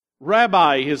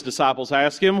Rabbi, his disciples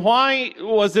asked him, why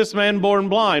was this man born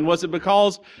blind? Was it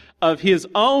because of his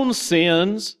own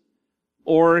sins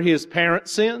or his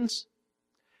parents' sins?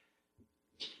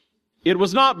 It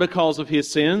was not because of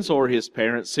his sins or his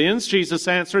parents' sins. Jesus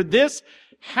answered, this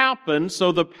happened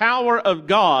so the power of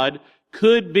God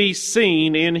could be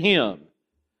seen in him.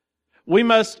 We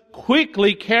must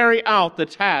quickly carry out the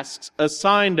tasks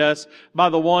assigned us by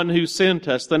the one who sent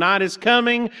us. The night is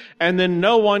coming, and then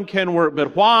no one can work.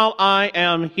 But while I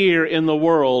am here in the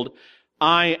world,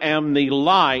 I am the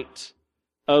light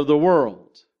of the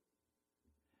world.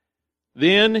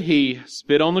 Then he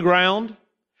spit on the ground,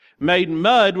 made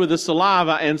mud with the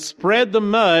saliva, and spread the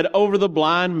mud over the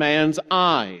blind man's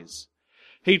eyes.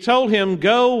 He told him,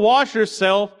 go wash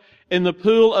yourself in the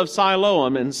pool of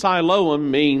Siloam, and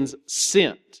Siloam means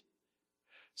sent.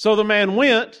 So the man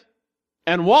went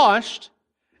and washed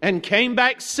and came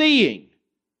back seeing.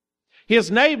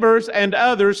 His neighbors and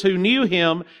others who knew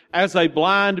him as a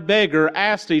blind beggar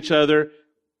asked each other,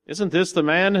 isn't this the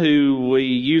man who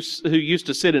used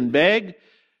to sit and beg?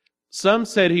 Some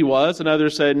said he was, and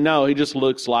others said, no, he just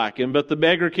looks like him. But the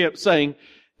beggar kept saying,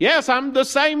 yes, I'm the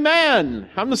same man.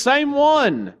 I'm the same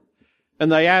one.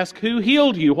 And they asked, who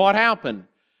healed you? What happened?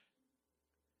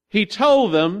 He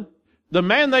told them, the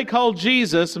man they called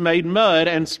Jesus made mud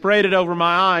and spread it over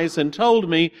my eyes and told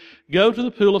me, go to the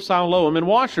pool of Siloam and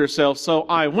wash yourself. So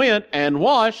I went and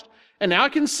washed, and now I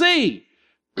can see.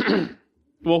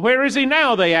 Well, where is he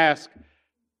now? They asked.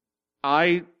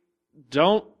 I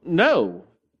don't know,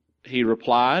 he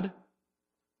replied.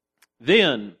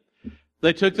 Then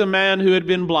they took the man who had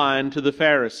been blind to the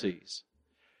Pharisees,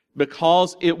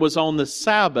 because it was on the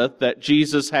Sabbath that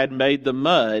Jesus had made the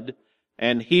mud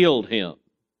and healed him.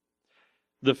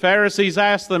 The Pharisees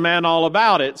asked the man all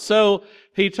about it. So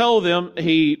he told them,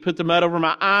 he put the mud over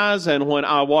my eyes, and when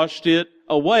I washed it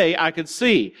away, I could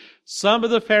see. Some of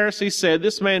the Pharisees said,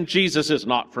 this man Jesus is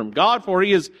not from God, for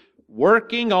he is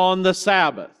working on the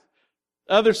Sabbath.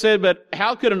 Others said, but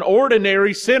how could an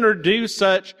ordinary sinner do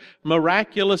such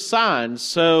miraculous signs?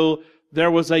 So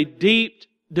there was a deep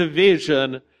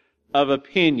division of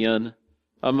opinion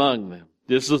among them.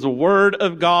 This is the word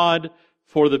of God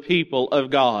for the people of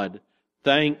God.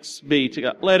 Thanks be to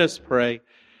God. Let us pray.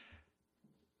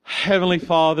 Heavenly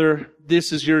Father,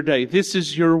 this is your day. This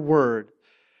is your word.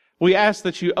 We ask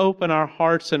that you open our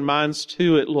hearts and minds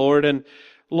to it, Lord. And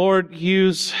Lord,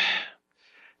 use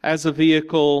as a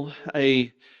vehicle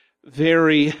a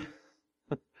very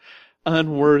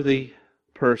unworthy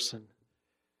person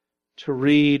to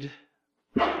read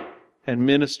and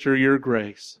minister your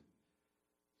grace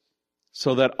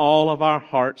so that all of our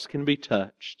hearts can be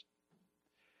touched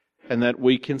and that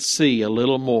we can see a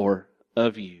little more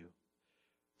of you.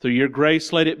 Through your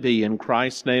grace, let it be. In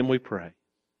Christ's name we pray.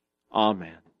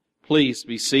 Amen. Please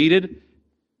be seated.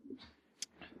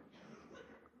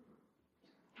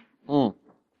 The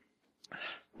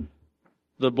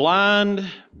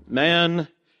blind man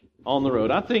on the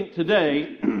road. I think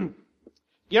today,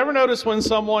 you ever notice when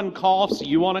someone coughs,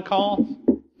 you want to cough?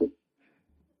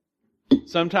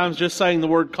 Sometimes just saying the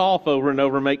word cough over and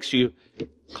over makes you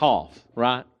cough,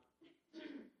 right?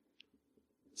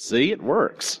 See, it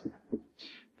works. I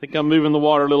think I'm moving the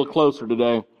water a little closer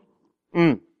today.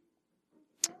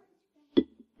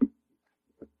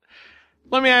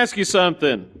 Let me ask you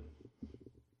something.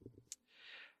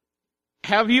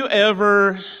 Have you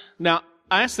ever, now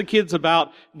I ask the kids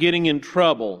about getting in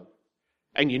trouble,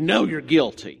 and you know you're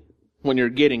guilty when you're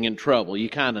getting in trouble. You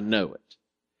kind of know it.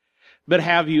 But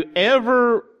have you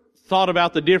ever thought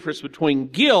about the difference between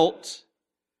guilt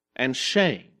and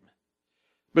shame?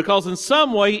 Because in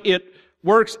some way it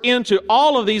works into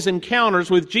all of these encounters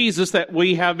with Jesus that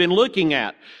we have been looking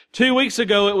at. 2 weeks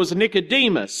ago it was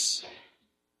Nicodemus.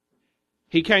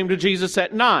 He came to Jesus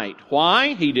at night.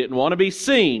 Why? He didn't want to be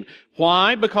seen.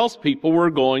 Why? Because people were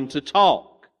going to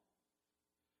talk.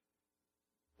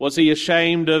 Was he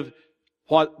ashamed of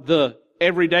what the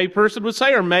everyday person would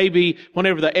say? Or maybe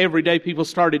whenever the everyday people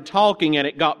started talking and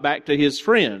it got back to his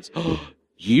friends.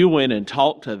 You went and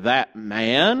talked to that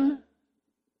man?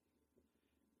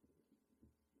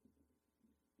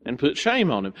 And put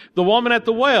shame on him. The woman at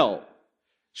the well.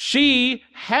 She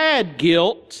had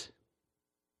guilt.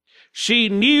 She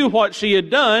knew what she had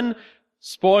done.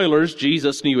 Spoilers,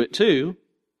 Jesus knew it too.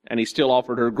 And he still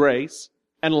offered her grace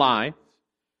and life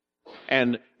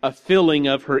and a filling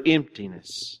of her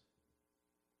emptiness.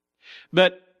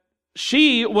 But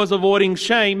she was avoiding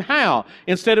shame. How?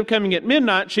 Instead of coming at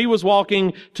midnight, she was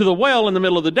walking to the well in the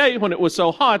middle of the day when it was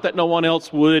so hot that no one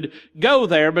else would go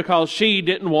there because she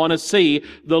didn't want to see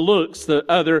the looks that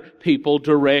other people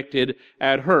directed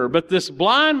at her. But this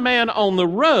blind man on the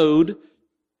road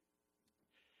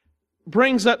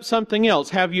brings up something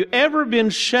else. Have you ever been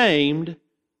shamed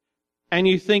and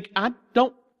you think, I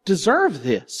don't deserve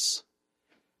this?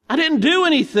 I didn't do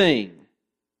anything.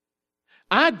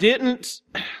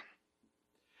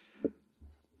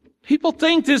 People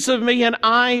think this of me and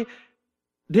I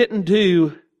didn't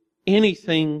do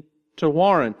anything to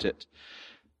warrant it.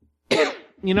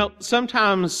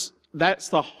 Sometimes that's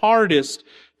the hardest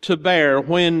to bear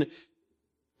when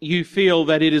you feel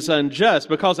that it is unjust,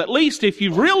 because at least if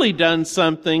you've really done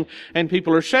something and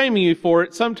people are shaming you for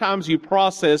it, sometimes you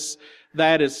process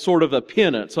that as sort of a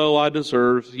penance. Oh, I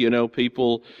deserve,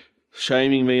 people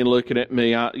shaming me and looking at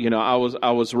me. I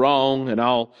was wrong, and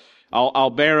I'll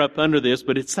bear up under this,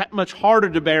 but it's that much harder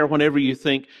to bear whenever you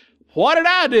think, what did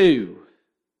I do?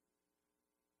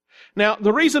 Now,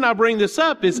 the reason I bring this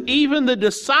up is even the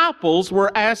disciples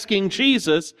were asking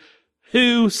Jesus,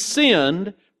 who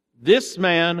sinned, this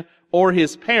man or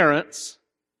his parents,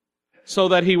 so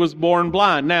that he was born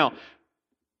blind. Now,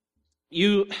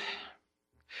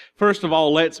 first of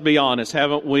all, let's be honest.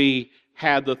 Haven't we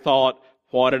had the thought,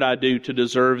 what did I do to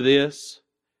deserve this?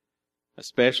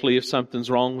 Especially if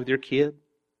something's wrong with your kid.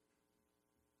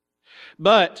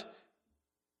 But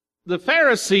the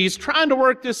Pharisees, trying to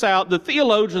work this out, the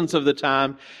theologians of the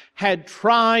time, had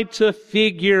tried to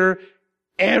figure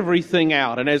everything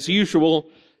out. And as usual,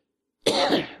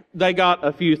 they got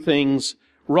a few things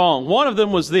wrong. One of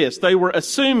them was this. They were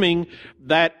assuming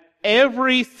that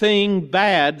everything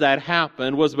bad that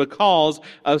happened was because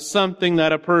of something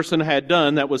that a person had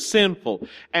done that was sinful.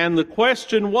 And the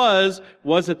question was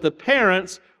it the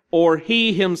parents or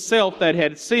he himself that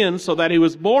had sinned so that he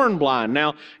was born blind?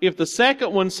 Now, if the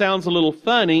second one sounds a little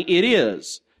funny, it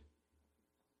is.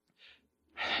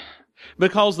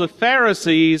 Because the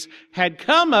Pharisees had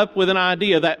come up with an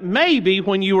idea that maybe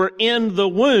when you were in the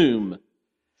womb,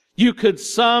 you could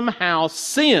somehow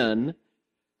sin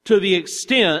to the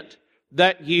extent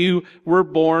that you were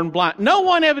born blind. No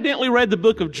one evidently read the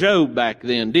book of Job back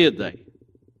then, did they?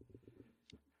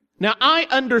 Now, I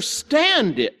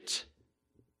understand it,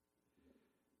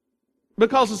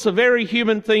 because it's a very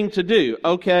human thing to do.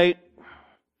 Okay,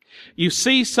 you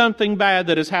see something bad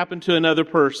that has happened to another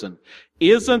person.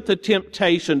 Isn't the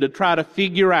temptation to try to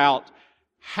figure out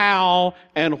how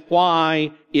and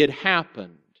why it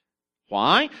happened?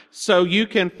 Why? So you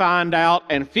can find out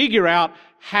and figure out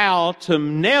how to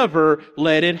never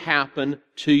let it happen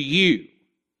to you.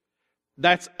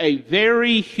 That's a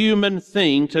very human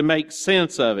thing to make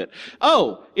sense of it.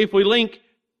 Oh, if we link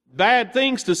bad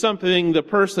things to something the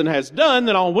person has done,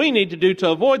 then all we need to do to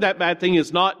avoid that bad thing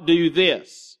is not do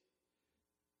this.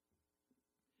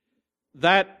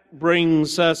 That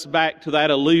brings us back to that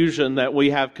illusion that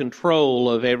we have control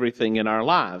of everything in our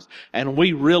lives. And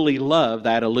we really love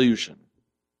that illusion.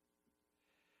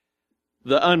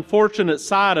 The unfortunate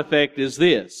side effect is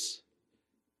this.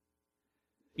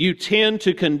 You tend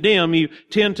to condemn, you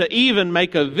tend to even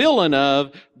make a villain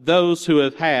of those who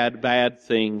have had bad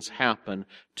things happen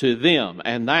to them.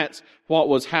 And that's what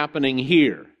was happening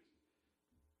here.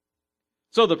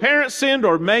 So the parents sinned,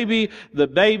 or maybe the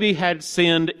baby had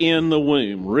sinned in the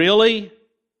womb. Really?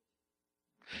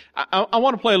 I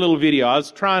want to play a little video. I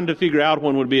was trying to figure out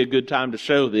when would be a good time to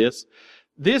show this.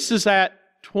 This is at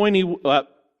 20...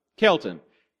 Kelton,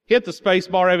 hit the space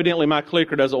bar. Evidently my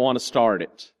clicker doesn't want to start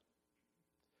it.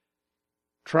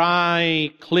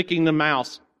 Try clicking the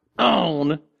mouse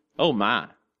on. Oh my.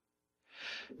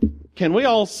 Can we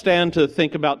all stand to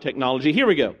think about technology? Here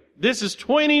we go. This is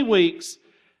 20 weeks.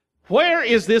 Where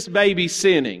is this baby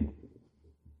sinning?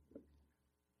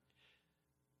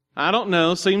 I don't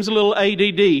know. Seems a little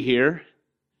ADD here.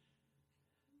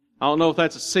 I don't know if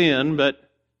that's a sin, but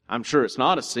I'm sure it's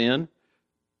not a sin.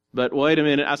 But wait a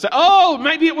minute. I said, oh,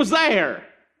 maybe it was there.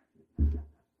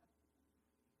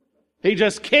 He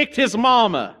just kicked his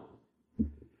mama.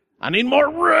 I need more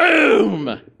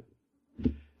room.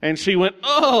 And she went,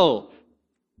 oh.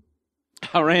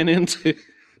 I ran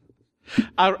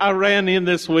in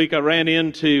this week, I ran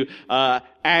into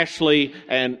Ashley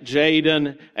and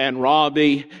Jaden and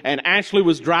Robbie. And Ashley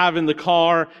was driving the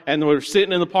car, and we were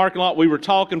sitting in the parking lot. We were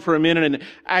talking for a minute, and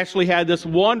Ashley had this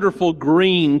wonderful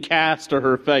green cast to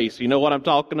her face. You know what I'm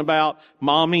talking about?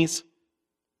 Mommies.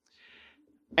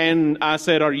 And I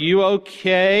said, are you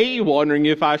okay? Wondering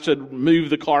if I should move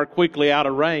the car quickly out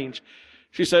of range.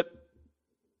 She said,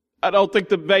 I don't think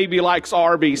the baby likes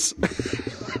Arby's.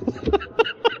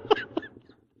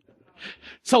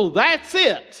 So that's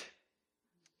it.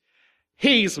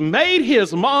 He's made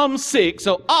his mom sick,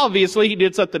 so obviously he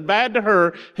did something bad to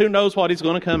her. Who knows what he's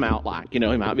going to come out like? He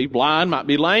might be blind, might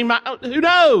be lame, who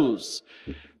knows?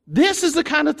 This is the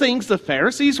kind of things the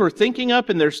Pharisees were thinking up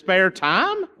in their spare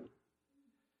time.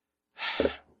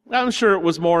 I'm sure it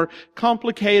was more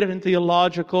complicated and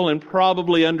theological and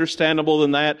probably understandable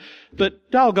than that, but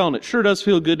doggone it, sure does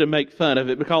feel good to make fun of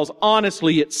it because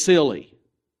honestly it's silly.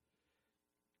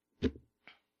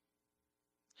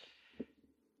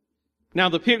 Now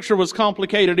the picture was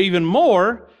complicated even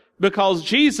more because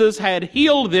Jesus had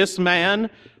healed this man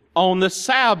on the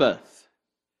Sabbath,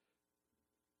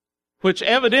 which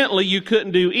evidently you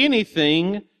couldn't do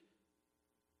anything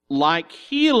like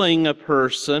healing a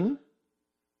person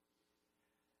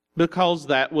because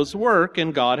that was work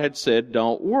and God had said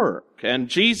don't work. And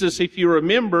Jesus, if you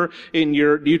remember in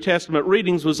your New Testament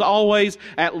readings, was always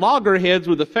at loggerheads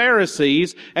with the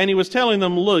Pharisees, and he was telling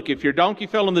them, look, if your donkey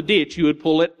fell in the ditch, you would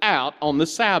pull it out on the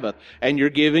Sabbath. And you're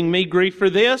giving me grief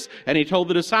for this? And he told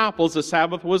the disciples the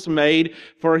Sabbath was made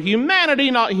for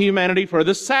humanity, not humanity for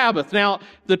the Sabbath. Now,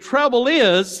 the trouble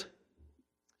is,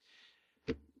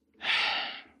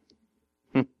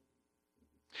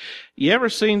 you ever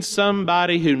seen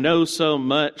somebody who knows so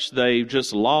much they've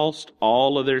just lost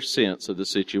all of their sense of the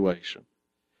situation?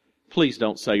 Please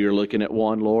don't say you're looking at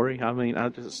one, Lori.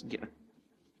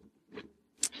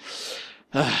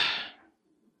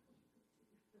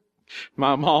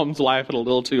 My mom's laughing a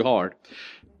little too hard.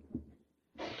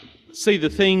 See, the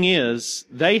thing is,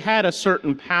 they had a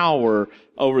certain power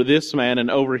over this man and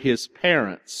over his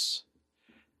parents.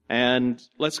 And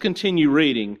let's continue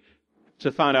reading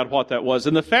to find out what that was.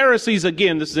 And the Pharisees,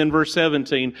 again, this is in verse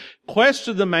 17,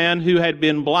 questioned the man who had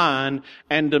been blind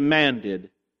and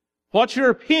demanded, what's your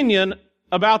opinion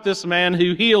about this man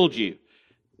who healed you?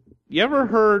 You ever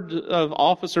heard of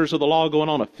officers of the law going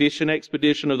on a fishing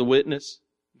expedition of the witness?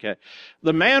 Okay.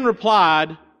 The man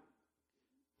replied,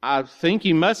 I think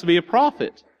he must be a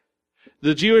prophet.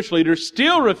 The Jewish leaders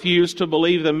still refused to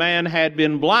believe the man had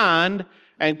been blind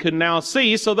and could now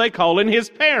see, so they called in his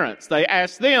parents. They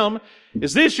asked them,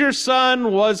 is this your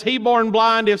son? Was he born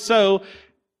blind? If so,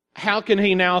 how can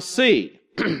he now see?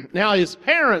 Now his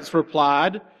parents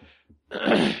replied,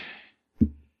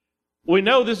 we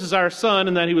know this is our son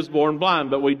and that he was born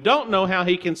blind, but we don't know how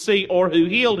he can see or who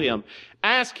healed him.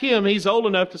 Ask him, he's old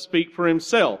enough to speak for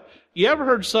himself. You ever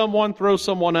heard someone throw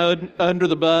someone under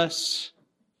the bus?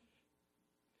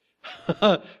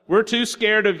 We're too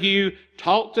scared of you.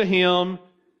 Talk to him.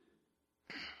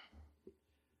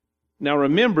 Now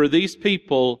remember, these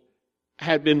people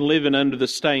had been living under the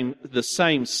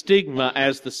same stigma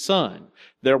as the son.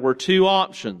 There were two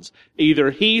options.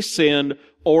 Either he sinned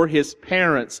or his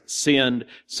parents sinned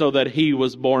so that he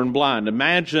was born blind.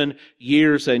 Imagine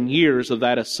years and years of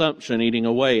that assumption eating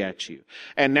away at you.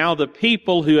 And now the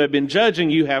people who have been judging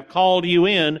you have called you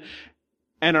in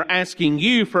and are asking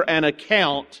you for an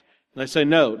account. They say,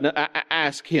 no,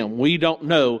 ask him. We don't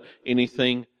know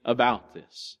anything about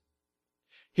this.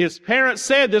 His parents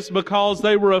said this because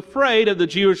they were afraid of the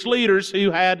Jewish leaders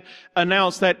who had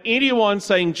announced that anyone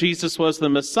saying Jesus was the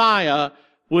Messiah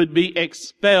would be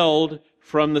expelled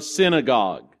from the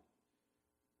synagogue.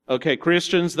 Okay,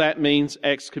 Christians, that means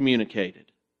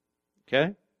excommunicated.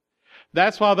 Okay?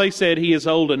 That's why they said he is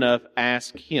old enough,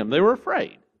 ask him. They were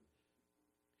afraid.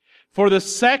 For the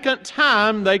second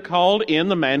time, they called in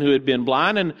the man who had been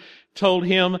blind and told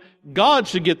him, God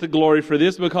should get the glory for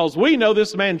this because we know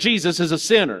this man Jesus is a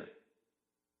sinner.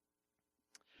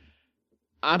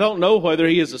 I don't know whether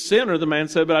he is a sinner, the man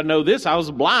said, but I know this, I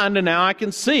was blind and now I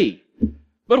can see.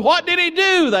 But what did he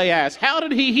do, they asked. How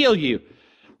did he heal you?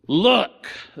 Look,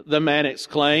 the man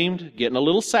exclaimed, getting a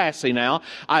little sassy now.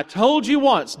 I told you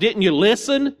once, didn't you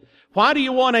listen? Why do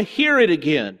you want to hear it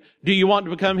again? Do you want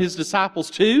to become his disciples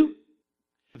too?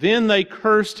 Then they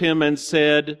cursed him and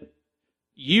said,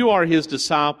 you are his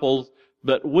disciples,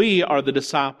 but we are the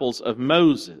disciples of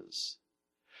Moses.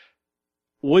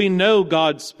 We know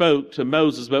God spoke to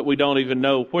Moses, but we don't even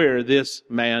know where this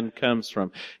man comes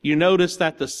from. You notice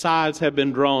that the sides have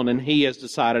been drawn and he has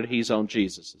decided he's on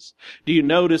Jesus's. Do you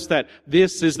notice that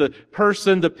this is the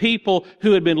person, the people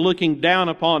who had been looking down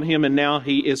upon him and now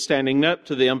he is standing up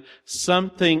to them?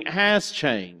 Something has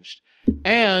changed.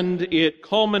 And it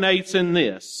culminates in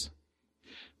this.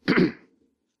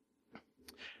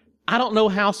 I don't know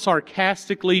how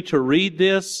sarcastically to read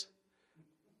this,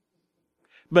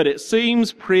 but it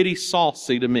seems pretty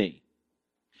saucy to me.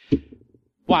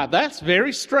 Why, that's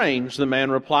very strange, the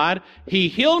man replied. He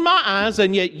healed my eyes,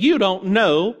 and yet you don't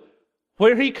know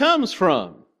where he comes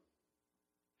from.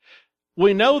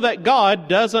 We know that God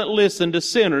doesn't listen to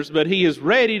sinners, but He is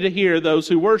ready to hear those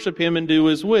who worship Him and do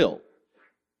His will.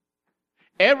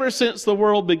 Ever since the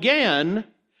world began,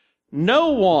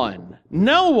 no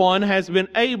one has been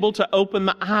able to open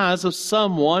the eyes of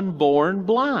someone born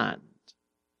blind.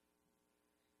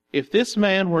 If this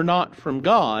man were not from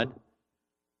God,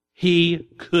 he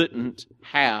couldn't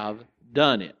have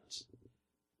done it.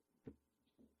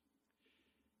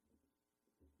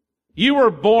 You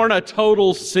were born a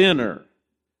total sinner.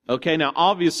 Okay, now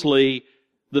obviously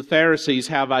the Pharisees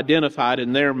have identified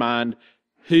in their mind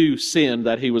who sinned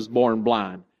that he was born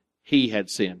blind. He had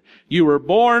sinned. You were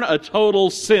born a total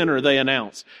sinner, they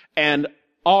announced. And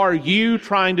are you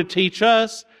trying to teach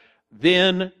us?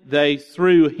 Then they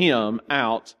threw him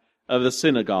out of the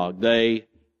synagogue. They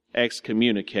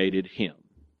excommunicated him.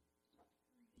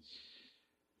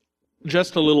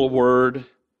 Just a little word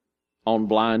on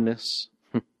blindness.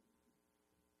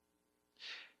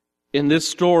 In this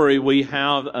story, we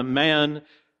have a man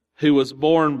who was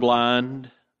born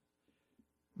blind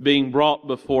being brought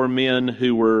before men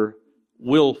who were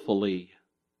willfully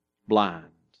blind.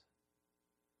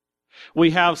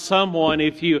 We have someone,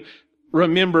 if you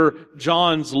remember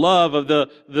John's love of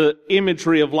the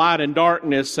imagery of light and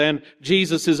darkness, and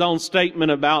Jesus' own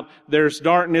statement about there's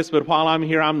darkness, but while I'm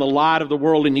here, I'm the light of the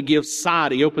world, and He gives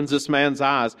sight. He opens this man's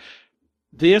eyes.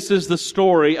 This is the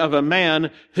story of a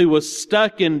man who was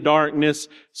stuck in darkness,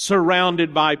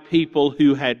 surrounded by people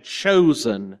who had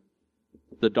chosen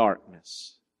the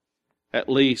darkness, at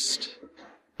least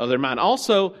of their mind.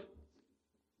 Also,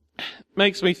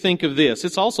 makes me think of this.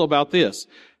 It's also about this.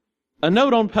 A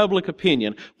note on public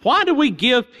opinion. Why do we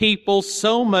give people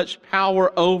so much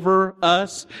power over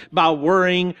us by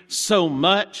worrying so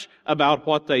much about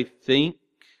what they think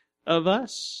of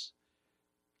us?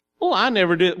 Well, I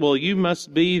never did. Well, you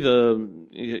must be the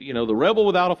rebel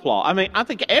without a flaw. I mean, I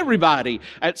think everybody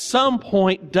at some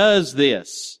point does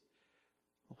this.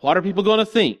 What are people going to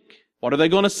think? What are they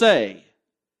going to say?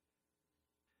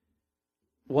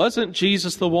 Wasn't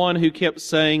Jesus the one who kept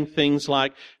saying things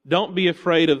like, don't be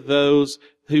afraid of those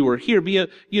who are here.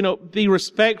 Be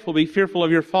respectful, be fearful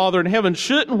of your Father in heaven.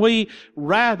 Shouldn't we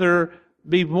rather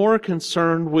be more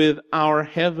concerned with our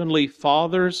Heavenly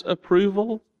Father's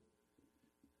approval?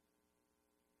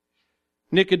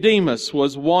 Nicodemus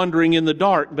was wandering in the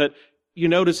dark, but you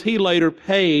notice he later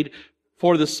paid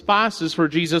for the spices for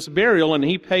Jesus' burial, and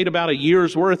he paid about a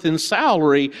year's worth in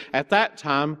salary at that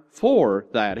time for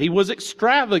that. He was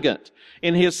extravagant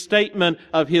in his statement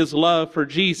of his love for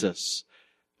Jesus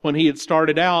when he had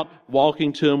started out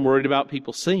walking to him, worried about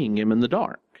people seeing him in the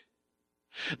dark.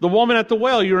 The woman at the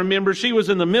well, you remember, she was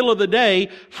in the middle of the day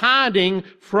hiding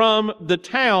from the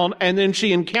town, and then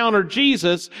she encountered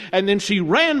Jesus, and then she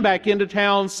ran back into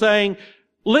town saying,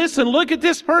 listen, look at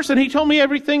this person. He told me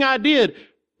everything I did.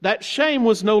 That shame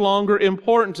was no longer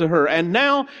important to her. And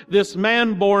now this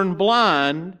man born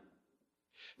blind,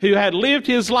 who had lived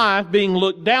his life being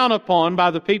looked down upon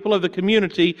by the people of the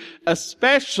community,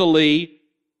 especially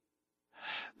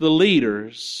the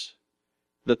leaders,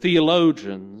 the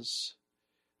theologians,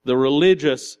 the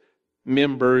religious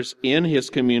members in his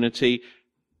community,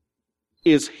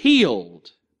 is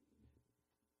healed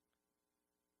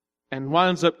and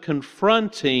winds up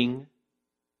confronting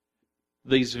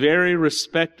these very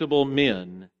respectable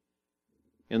men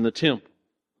in the temple.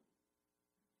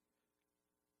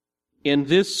 In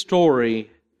this story,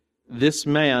 this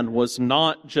man was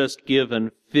not just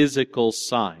given physical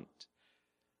sight.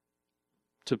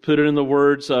 To put it in the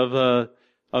words of a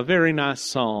very nice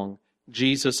song,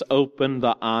 Jesus opened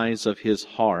the eyes of his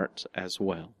heart as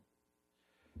well.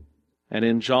 And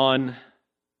in John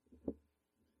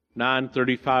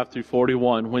 9:35 through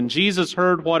 41, when Jesus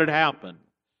heard what had happened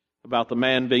about the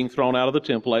man being thrown out of the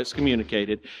temple,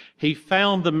 excommunicated, he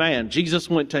found the man. Jesus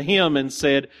went to him and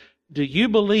said, do you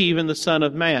believe in the Son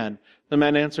of Man? The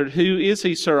man answered, who is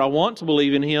he, sir? I want to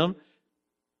believe in him.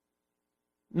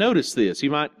 Notice this.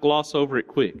 You might gloss over it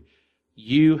quick.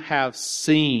 You have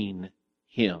seen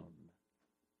him,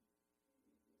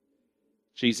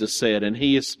 Jesus said, and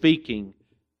he is speaking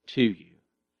to you.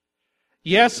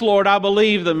 Yes, Lord, I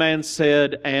believe, the man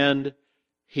said, and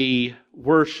he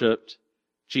worshiped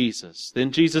Jesus.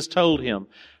 Then Jesus told him,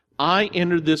 I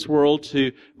entered this world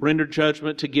to render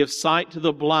judgment, to give sight to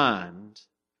the blind,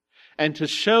 and to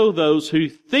show those who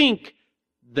think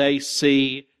they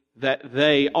see that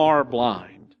they are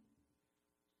blind.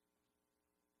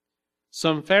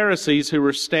 Some Pharisees who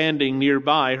were standing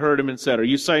nearby heard him and said, are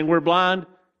you saying we're blind?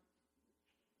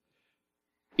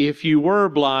 If you were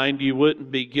blind, you wouldn't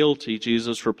be guilty,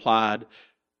 Jesus replied,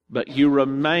 but you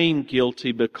remain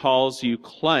guilty because you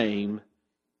claim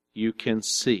you can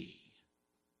see.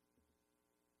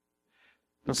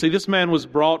 Now see, this man was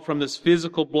brought from this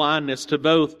physical blindness to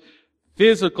both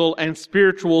physical and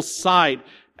spiritual sight,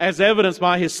 as evidenced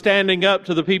by his standing up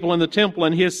to the people in the temple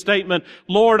and his statement,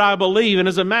 "Lord, I believe." And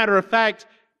as a matter of fact,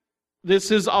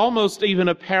 this is almost even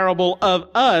a parable of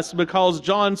us, because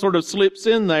John sort of slips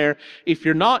in there. If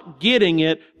you're not getting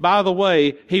it, by the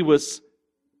way, he was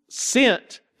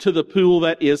sent to the pool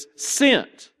that is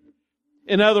sent.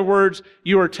 In other words,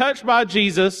 you are touched by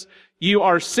Jesus, you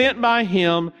are sent by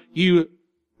Him, you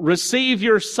receive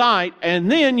your sight,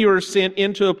 and then you are sent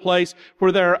into a place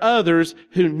where there are others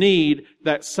who need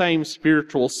that same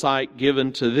spiritual sight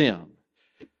given to them.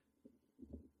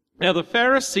 Now the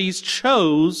Pharisees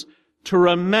chose to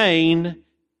remain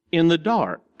in the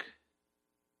dark.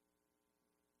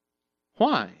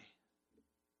 Why?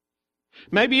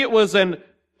 Maybe it was an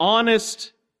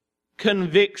honest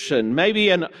conviction, maybe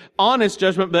an honest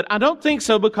judgment, but I don't think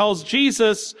so, because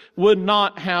Jesus would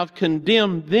not have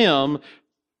condemned them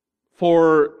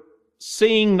for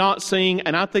seeing, not seeing,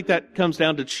 and I think that comes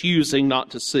down to choosing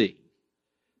not to see.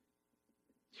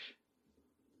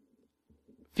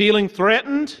 Feeling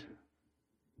threatened?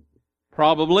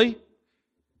 Probably.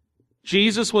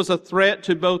 Jesus was a threat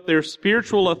to both their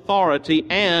spiritual authority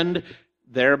and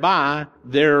thereby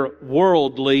their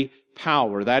worldly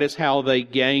power. That is how they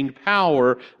gained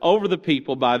power over the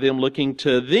people, by them looking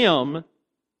to them.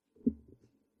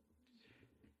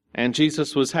 And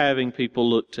Jesus was having people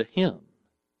look to Him.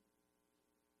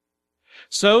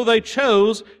 So they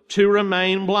chose to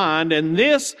remain blind, and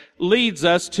this leads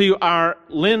us to our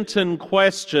Lenten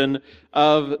question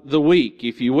of the week,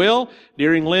 if you will.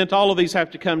 During Lent, all of these have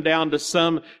to come down to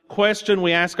some question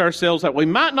we ask ourselves that we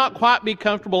might not quite be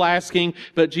comfortable asking,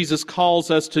 but Jesus calls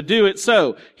us to do it.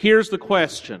 So, here's the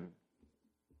question.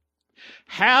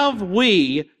 Have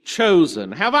we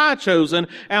chosen? Have I chosen?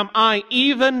 Am I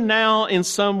even now in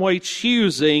some way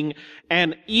choosing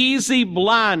an easy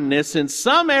blindness in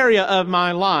some area of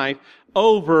my life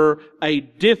over a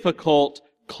difficult,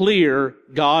 clear,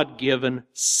 God-given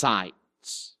sight?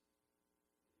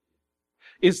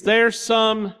 Is there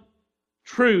some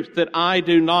truth that I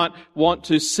do not want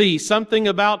to see? Something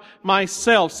about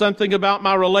myself, something about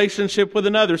my relationship with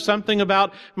another, something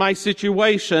about my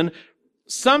situation,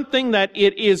 something that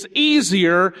it is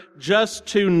easier just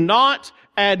to not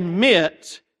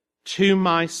admit to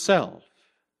myself.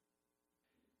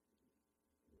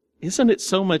 Isn't it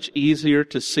so much easier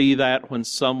to see that when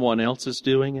someone else is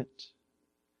doing it?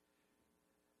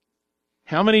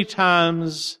 How many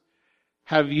times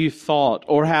have you thought,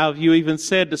 or have you even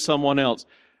said to someone else,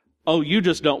 "Oh, you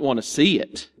just don't want to see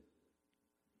it.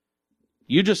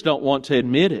 You just don't want to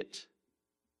admit it.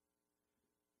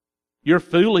 You're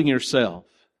fooling yourself.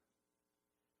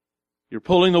 You're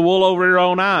pulling the wool over your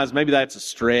own eyes." Maybe that's a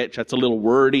stretch. That's a little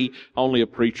wordy. Only a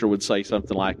preacher would say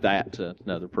something like that to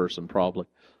another person, probably.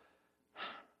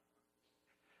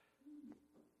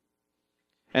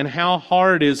 And how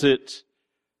hard is it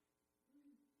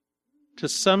to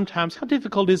sometimes, how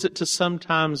difficult is it to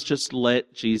sometimes just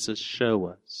let Jesus show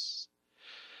us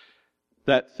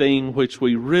that thing which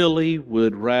we really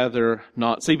would rather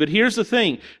not see? But here's the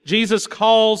thing. Jesus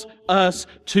calls us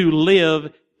to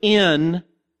live in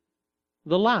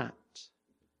the light.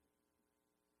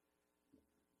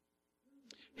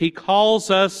 He calls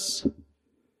us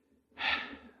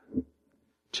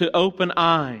to open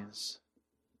eyes,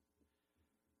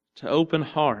 to open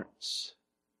hearts.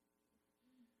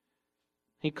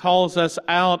 He calls us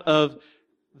out of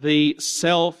the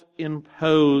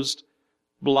self-imposed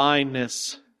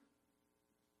blindness.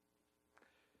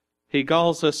 He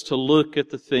calls us to look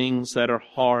at the things that are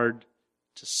hard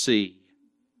to see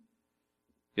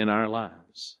in our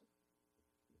lives.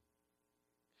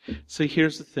 See,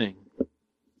 here's the thing.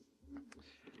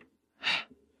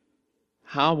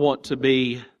 I don't want to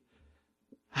be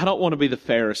the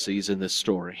Pharisees in this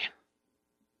story.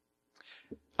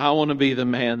 I want to be the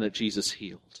man that Jesus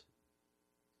healed.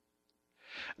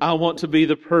 I want to be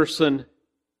the person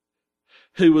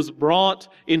who was brought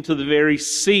into the very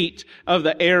seat of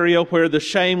the area where the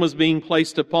shame was being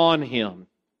placed upon him.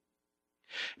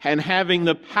 And having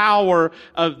the power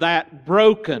of that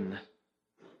broken,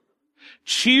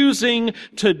 choosing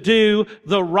to do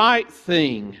the right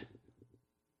thing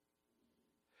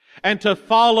and to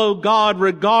follow God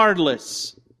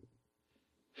regardless.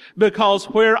 Because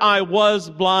where I was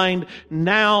blind,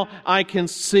 now I can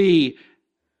see.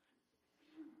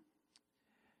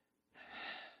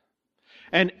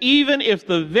 And even if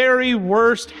the very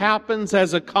worst happens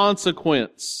as a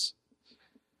consequence,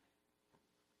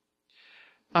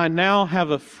 I now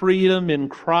have a freedom in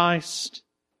Christ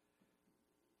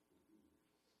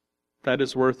that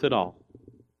is worth it all.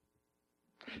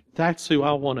 That's who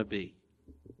I want to be.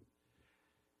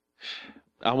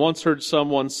 I once heard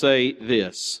someone say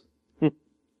this.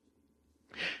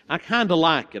 I kind of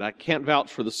like it. I can't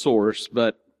vouch for the source,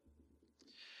 but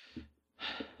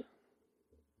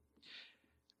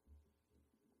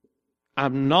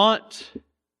I'm not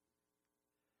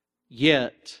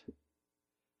yet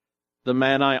the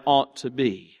man I ought to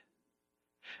be.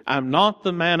 I'm not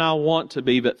the man I want to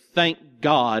be, but thank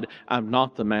God I'm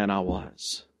not the man I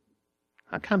was.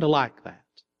 I kind of like that.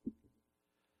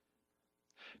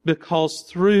 Because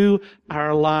through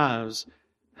our lives,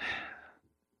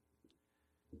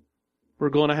 we're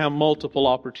going to have multiple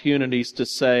opportunities to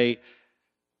say,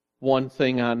 one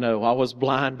thing I know, I was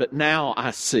blind, but now I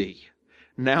see.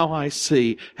 Now I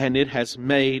see, and it has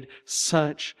made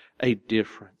such a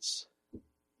difference.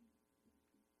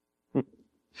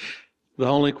 The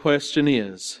only question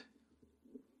is,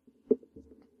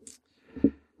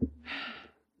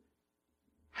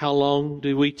 how long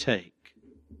do we take?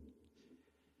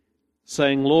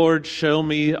 Saying, Lord, show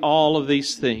me all of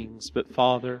these things, but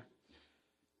Father,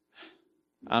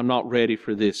 I'm not ready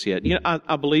for this yet. You know,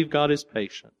 I believe God is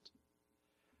patient.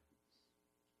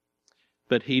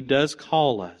 But He does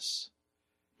call us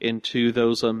into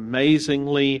those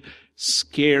amazingly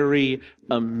scary,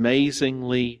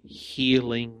 amazingly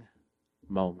healing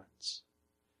moments.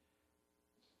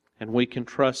 And we can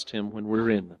trust Him when we're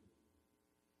in them.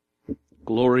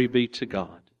 Glory be to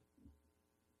God.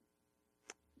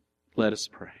 Let us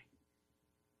pray.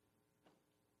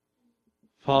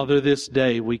 Father, this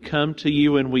day we come to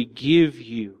You and we give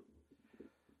You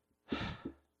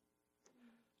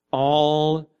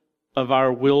all of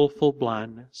our willful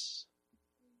blindness,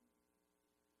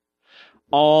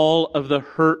 all of the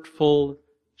hurtful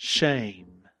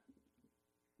shame,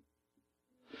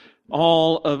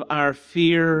 all of our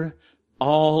fear,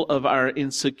 all of our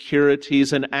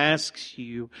insecurities, and ask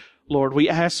You, Lord, we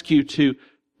ask You to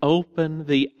open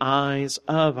the eyes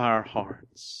of our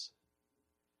hearts.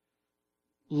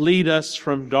 Lead us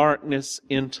from darkness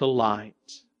into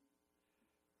light,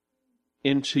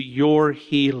 into Your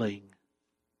healing,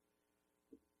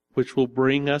 which will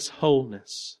bring us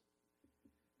wholeness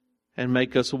and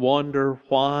make us wonder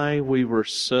why we were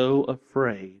so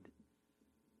afraid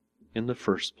in the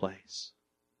first place.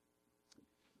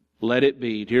 Let it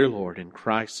be, dear Lord, in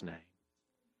Christ's name.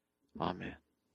 Amen.